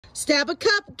Stab a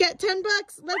cup, get 10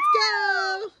 bucks. Let's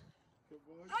go.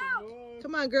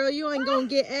 Come on, girl. You ain't gonna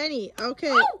get any. Okay.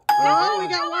 Oh, we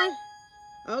got one.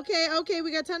 Okay.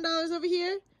 We got $10 over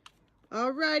here.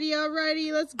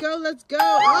 Alrighty. Let's go.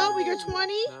 Oh, we got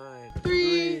 20.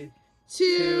 3,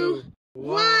 2,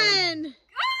 1. How many did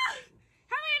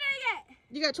I get?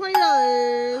 You got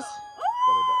 $20.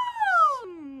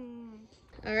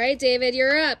 All right, David,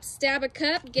 you're up. Stab a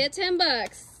cup, get 10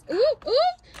 bucks. Ooh.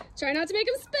 Try not to make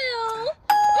them spill.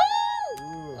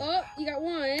 Ooh. Oh, you got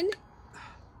one.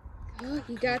 Oh,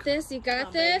 you got this. Go,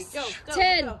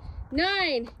 10, go.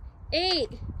 9, 8,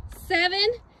 7,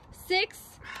 6,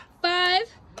 5,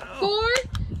 4,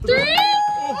 3, 2.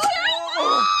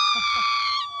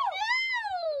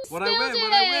 What I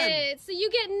win? So you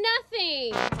get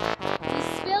nothing. You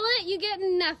spill it, you get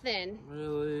nothing.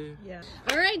 Really? Yeah.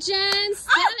 All right, Jen,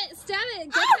 stab it.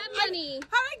 Get that money.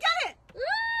 How did I get it?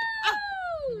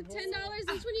 Woo! $10 each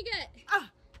one you get. You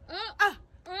got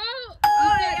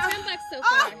 10 bucks so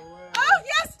far. Oh,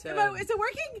 yes. 10. Is it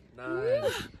working? 9,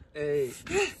 8,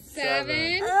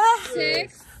 7,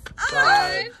 6,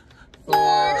 5,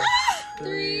 4,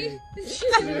 3, 2.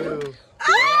 2.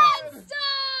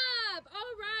 Stop!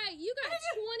 All right, you got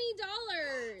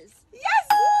 $20. Yes.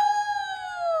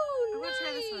 Woo! I'm going to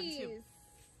try this one, too.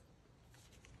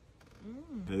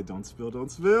 Hey, don't spill. Don't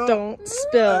spill.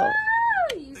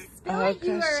 You spill it,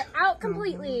 you are out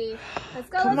completely. Let's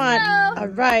go, Come let's on. go. All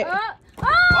right. Oh,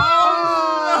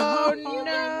 Oh, you no.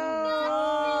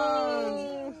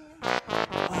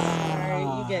 get Alright,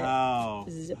 you get How?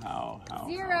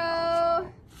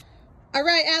 0. All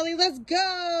right, Allie, let's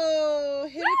go.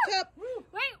 Hit a cup. Wait,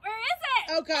 where is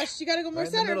it? Oh, gosh. You got to go more Right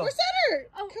in the center. middle. More center.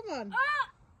 Oh. Come on. I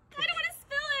don't want to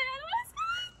spill it.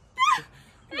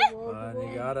 Come on,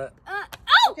 you got it.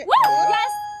 Okay. Whoa!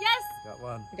 Yes. Got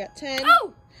one. We got 10.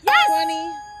 Oh, yes.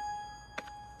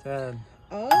 10,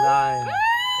 20. Oh.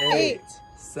 9, 8, 8,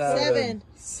 7,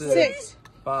 6,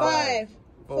 5,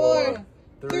 4,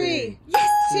 3, 3, Yes.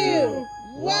 2,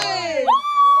 1. That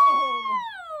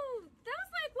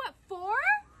was like, what, 4?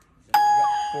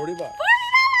 40 bucks.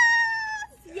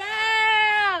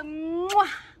 Yeah. Mwah. All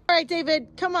right,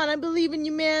 David. Come on. I believe in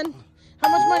you, man. How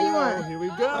much money you want? Here we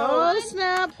go. Oh,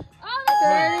 snap. Oh,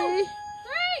 that's 30.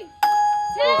 3,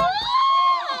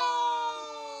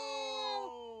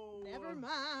 2. Never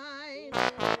mind.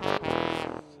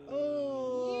 You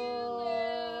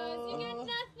lose. You get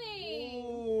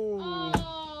nothing.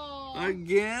 Oh.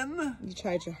 Again? You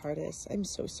tried your hardest. I'm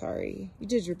so sorry. You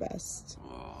did your best.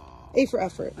 Oh, A for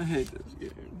effort. I hate this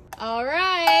game. All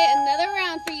right, another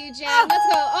round for you, Jen. Let's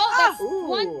go. Oh, that's Ooh.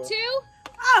 1, 2.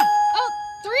 Oh,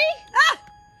 3.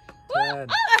 10,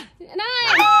 9,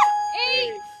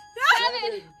 8,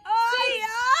 7, 6,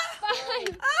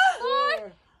 5,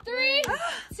 4, 3, 2,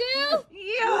 1.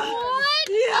 Yeah.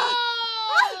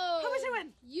 Oh. How much I win?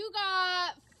 You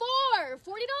got $40.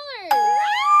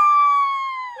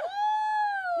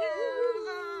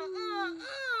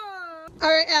 All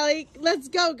right, Allie. Let's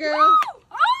go, girl. Oh,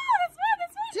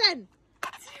 that's fun. 10,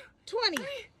 20,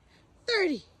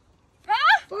 30,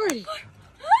 40,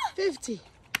 50,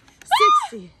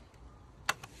 60.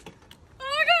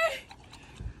 Okay.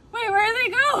 Wait, where did they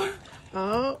go?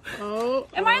 Oh.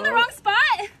 Am I in the wrong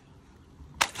spot?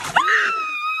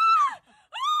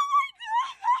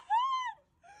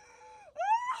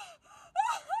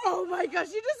 Oh my gosh,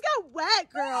 you just got wet,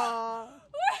 girl.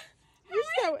 You just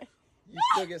got wet. You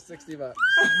still get 60 bucks.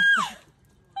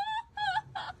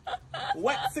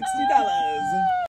 Wet $60.